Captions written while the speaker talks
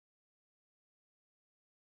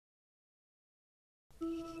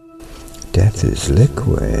Death is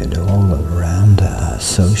liquid all around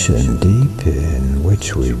us, ocean deep in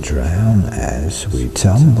which we drown as we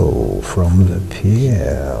tumble from the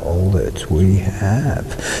pier. All that we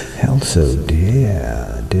have, held so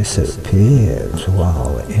dear, disappears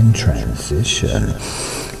while in transition.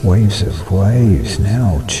 Waves of waves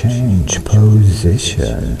now change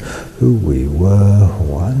position. Who we were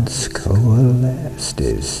once coalesced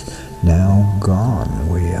is now gone.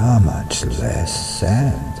 We are much less,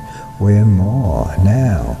 and we're more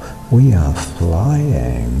now. We are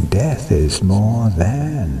flying. Death is more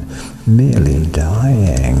than merely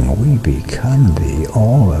dying. We become the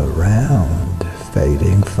all-around,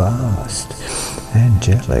 fading fast.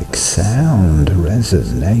 Angelic sound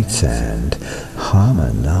resonates and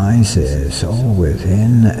harmonizes all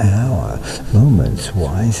within our moment's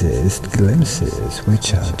wisest glimpses,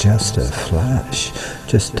 which are just a flash,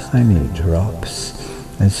 just tiny drops,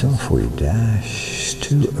 as off we dash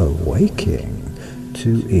to awaking,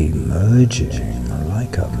 to emerging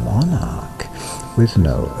like a monarch with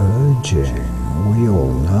no urging. We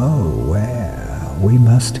all know where we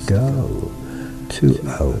must go to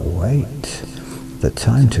await the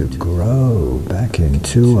time to grow back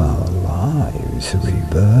into our lives,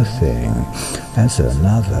 rebirthing as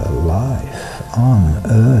another life on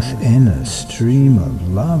earth in a stream of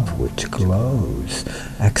love which glows,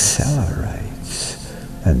 accelerates,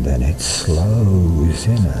 and then it slows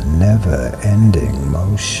in a never-ending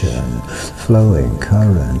motion, flowing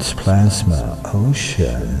currents, plasma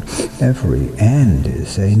ocean. Every end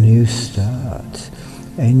is a new start,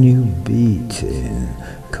 a new beat in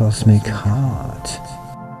cosmic heart,